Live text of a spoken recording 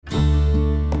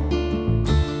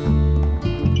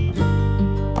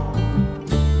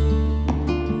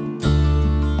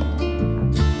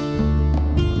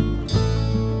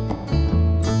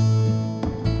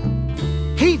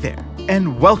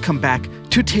and welcome back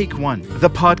to Take One, the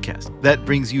podcast that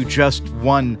brings you just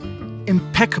one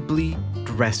impeccably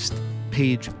dressed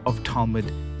page of Talmud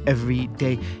every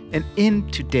day. And in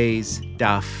today's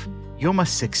Daf, Yoma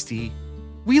 60,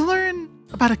 we learn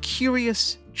about a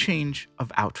curious change of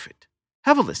outfit.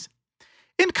 Have a listen.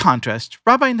 In contrast,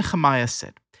 Rabbi Nehemiah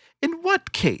said, "In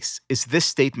what case is this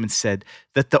statement said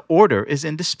that the order is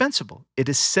indispensable? It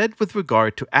is said with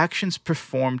regard to actions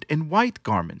performed in white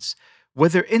garments,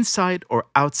 whether inside or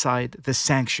outside the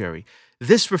sanctuary.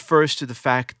 This refers to the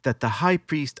fact that the high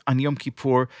priest on Yom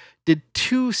Kippur did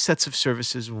two sets of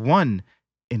services, one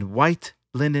in white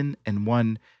linen and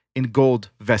one in gold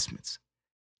vestments."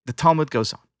 The Talmud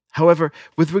goes on. However,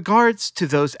 with regards to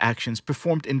those actions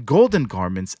performed in golden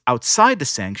garments outside the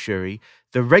sanctuary,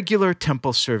 the regular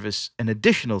temple service and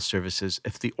additional services,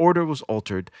 if the order was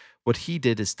altered, what he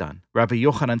did is done. Rabbi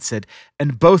Yochanan said,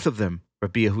 and both of them,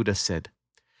 Rabbi Yehuda said.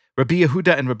 Rabbi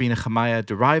Yehuda and Rabbi Nehemiah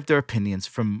derived their opinions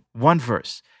from one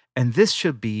verse, and this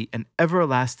shall be an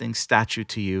everlasting statute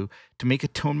to you to make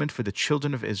atonement for the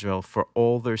children of Israel for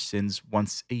all their sins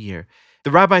once a year.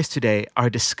 The rabbis today are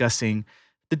discussing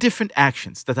the different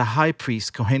actions that the high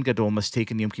priest, Kohen Gadol, must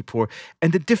take in Yom Kippur,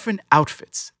 and the different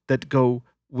outfits that go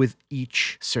with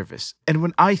each service. And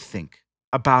when I think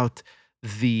about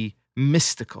the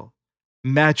mystical,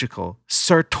 magical,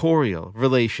 sartorial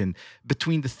relation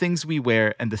between the things we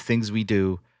wear and the things we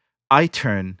do, I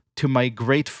turn to my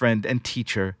great friend and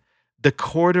teacher, the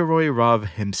corduroy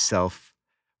Rav himself,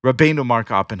 Rabbeinu Mark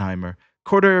Oppenheimer.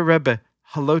 Corduroy Rebbe,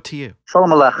 hello to you.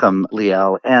 Shalom Aleichem,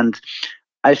 Liel. And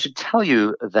I should tell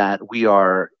you that we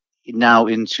are now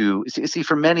into, see,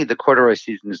 for many, the corduroy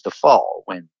season is the fall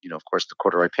when, of course, the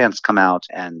corduroy pants come out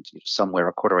and some wear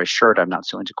a corduroy shirt. I'm not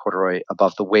so into corduroy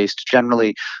above the waist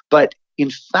generally. But in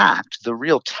fact, the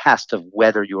real test of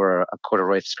whether you're a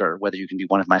corduroy skirt, whether you can be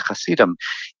one of my Hasidim,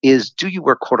 is do you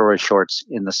wear corduroy shorts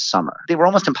in the summer? They were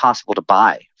almost impossible to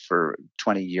buy for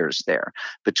 20 years there,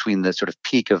 between the sort of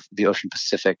peak of the Ocean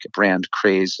Pacific brand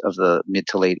craze of the mid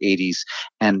to late 80s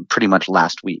and pretty much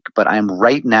last week. But I'm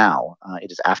right now,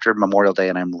 it is after Memorial Day,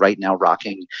 and I'm right now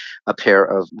rocking a pair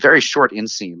of very short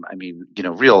inseam,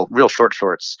 real short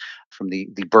shorts from the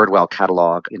Birdwell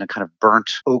catalog in a kind of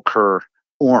burnt ochre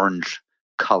orange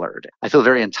colored. I feel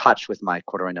very in touch with my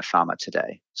corduroy neshama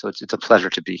today. So it's a pleasure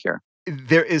to be here.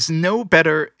 There is no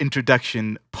better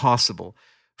introduction possible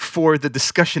for the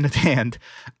discussion at hand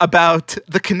about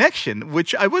the connection,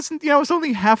 which I was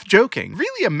only half joking,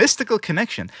 really a mystical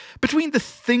connection between the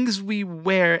things we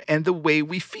wear and the way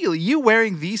we feel. You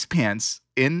wearing these pants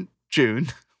in June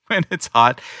when it's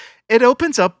hot, it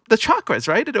opens up the chakras,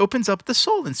 right? It opens up the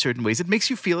soul in certain ways. It makes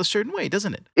you feel a certain way,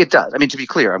 doesn't it? It does. I mean, to be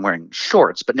clear, I'm wearing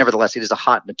shorts, but nevertheless, it is a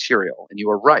hot material. And you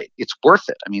are right. It's worth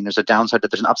it. I mean, there's a downside,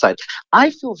 but there's an upside. I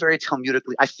feel very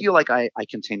Talmudically, I feel like I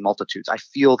contain multitudes. I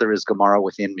feel there is Gemara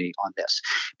within me on this.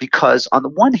 Because on the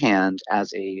one hand,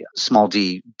 as a small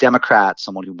d Democrat,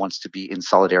 someone who wants to be in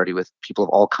solidarity with people of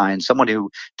all kinds, someone who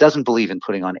doesn't believe in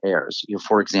putting on airs.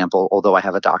 For example, although I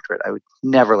have a doctorate, I would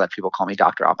never let people call me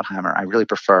Dr. Oppenheimer. I really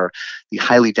prefer the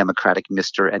highly democratic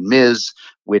Mr. and Ms.,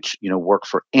 which work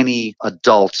for any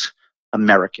adult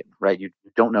American, right? You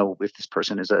don't know if this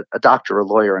person is a doctor, a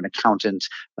lawyer, an accountant,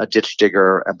 a ditch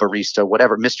digger, a barista,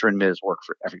 whatever. Mr. and Ms. work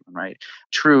for everyone, right?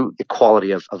 True equality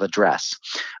of address.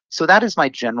 So that is my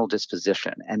general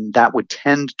disposition, and that would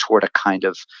tend toward a kind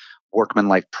of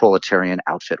workman-like proletarian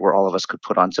outfit where all of us could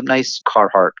put on some nice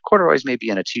Carhartt corduroys maybe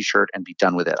and a t-shirt and be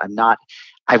done with it.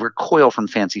 I recoil from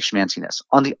fancy schmanciness.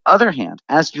 On the other hand,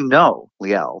 as you know,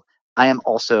 Liel, I am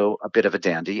also a bit of a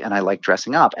dandy and I like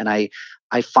dressing up. And I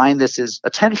find this is a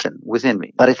tension within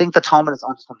me. But I think the Talmud is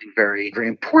onto something very, very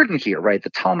important here, right? The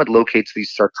Talmud locates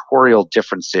these sartorial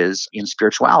differences in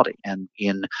spirituality and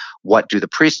in what do the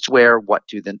priests wear, what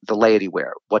do the laity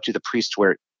wear, what do the priests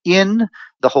wear in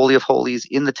the Holy of Holies,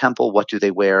 in the temple, what do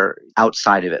they wear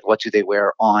outside of it? What do they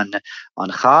wear on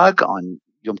Chag, on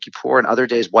Yom Kippur and other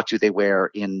days? What do they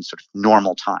wear in sort of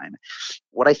normal time?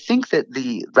 What I think that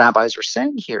the rabbis are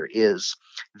saying here is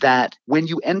that when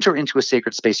you enter into a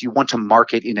sacred space, you want to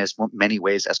mark it in as many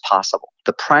ways as possible.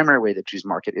 The primary way that Jews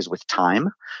mark it is with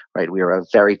time, right? We are a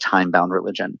very time-bound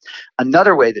religion.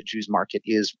 Another way that Jews mark it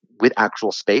is with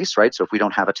actual space, right? So if we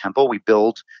don't have a temple, we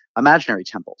build imaginary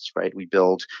temples, right? We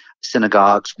build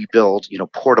synagogues, we build,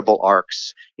 portable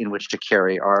arks in which to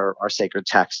carry our sacred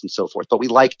texts and so forth. But we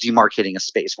like demarcating a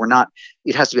space.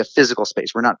 It has to be a physical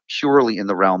space. We're not purely in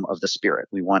the realm of the spirit.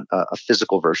 We want a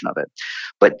physical version of it.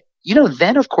 But,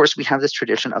 then of course we have this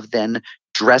tradition of then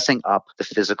dressing up the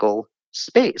physical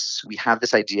space. We have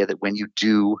this idea that when you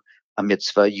do a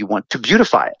mitzvah, you want to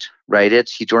beautify it, right?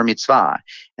 It's Hidur Mitzvah.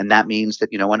 And that means that,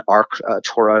 an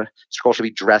Torah scroll should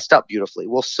be dressed up beautifully.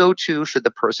 Well, so too should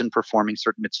the person performing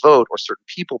certain mitzvot or certain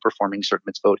people performing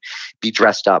certain mitzvot be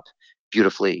dressed up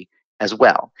beautifully as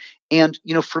well. And,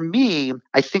 for me,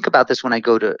 I think about this when I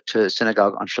go to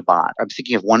synagogue on Shabbat. I'm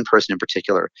thinking of one person in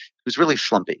particular who's really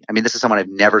schlumpy. I mean, this is someone I've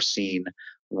never seen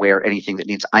wear anything that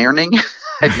needs ironing.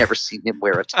 I've never seen him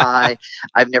wear a tie.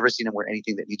 I've never seen him wear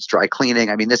anything that needs dry cleaning.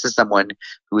 I mean, this is someone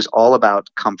who is all about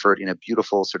comfort in a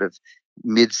beautiful sort of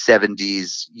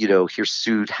mid-70s,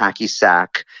 hirsute, hacky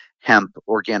sack, hemp,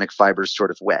 organic fibers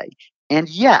sort of way. And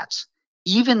yet,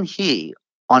 even he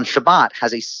on Shabbat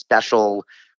has a special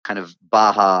kind of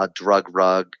Baja drug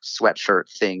rug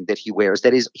sweatshirt thing that he wears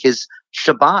that is his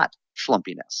Shabbat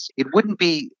schlumpiness. It wouldn't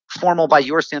be formal by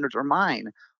your standards or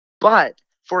mine, but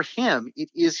for him, it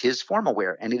is his formal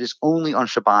wear, and it is only on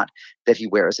Shabbat that he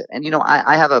wears it. And,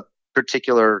 I have a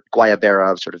particular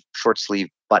Guayabera sort of short sleeve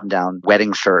button down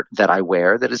wedding shirt that I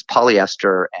wear that is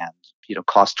polyester and,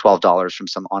 costs $12 from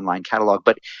some online catalog.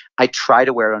 But I try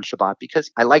to wear it on Shabbat because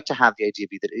I like to have the idea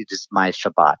be that it is my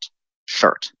Shabbat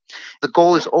shirt. The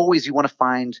goal is always you want to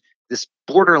find this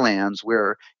borderlands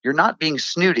where you're not being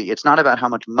snooty. It's not about how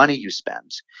much money you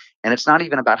spend. And it's not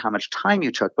even about how much time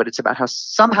you took, but it's about how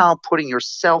somehow putting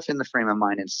yourself in the frame of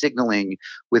mind and signaling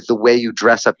with the way you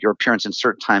dress up your appearance in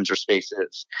certain times or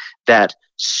spaces that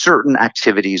certain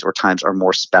activities or times are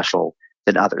more special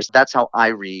than others. That's how I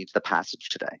read the passage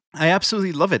today. I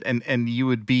absolutely love it. And you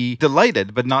would be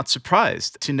delighted, but not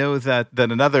surprised to know that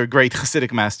another great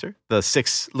Hasidic master, the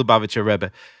sixth Lubavitcher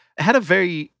Rebbe, had a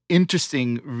very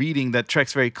interesting reading that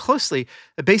tracks very closely.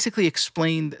 It basically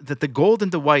explained that the gold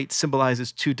and the white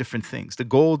symbolizes two different things. The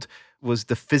gold was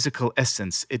the physical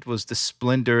essence. It was the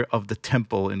splendor of the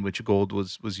temple in which gold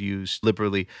was used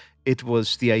liberally. It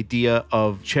was the idea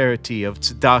of charity, of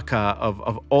tzedakah,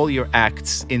 of all your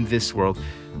acts in this world.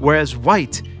 Whereas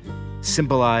white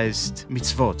symbolized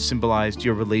mitzvot, symbolized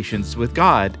your relations with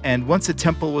God. And once the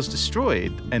temple was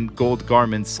destroyed and gold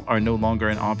garments are no longer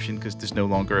an option because there's no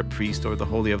longer a priest or the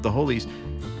Holy of the Holies,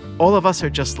 all of us are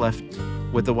just left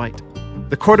with the white.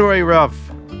 The Corduroy Rav,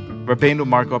 Rabbeinu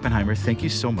Mark Oppenheimer, thank you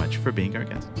so much for being our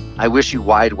guest. I wish you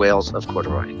wide whales of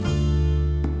corduroy.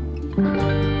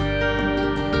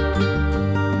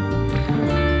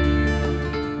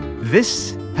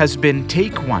 This has been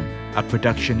Take One, a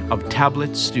production of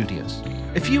Tablet Studios.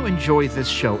 If you enjoy this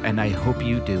show, and I hope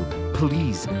you do,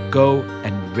 please go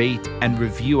and rate and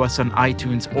review us on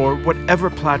iTunes or whatever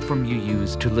platform you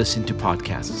use to listen to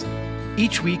podcasts.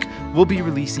 Each week, we'll be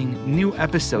releasing new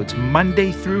episodes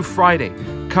Monday through Friday,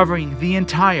 covering the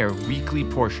entire weekly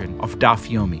portion of Daf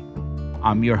Yomi.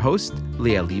 I'm your host,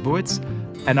 Leah Leibowitz,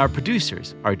 and our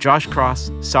producers are Josh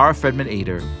Cross, Sarah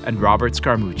Fredman-Ader, and Robert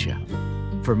Scaramuccia.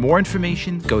 For more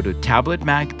information, go to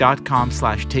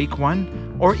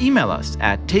tabletmag.com/takeone or email us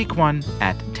at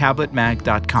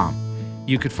takeone@tabletmag.com.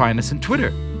 You could find us on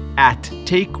Twitter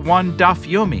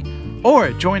 @TakeOneDafYomi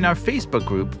or join our Facebook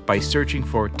group by searching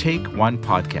for Take One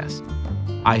Podcast.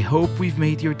 I hope we've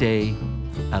made your day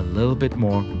a little bit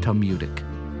more Talmudic,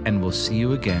 and we'll see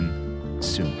you again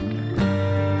soon.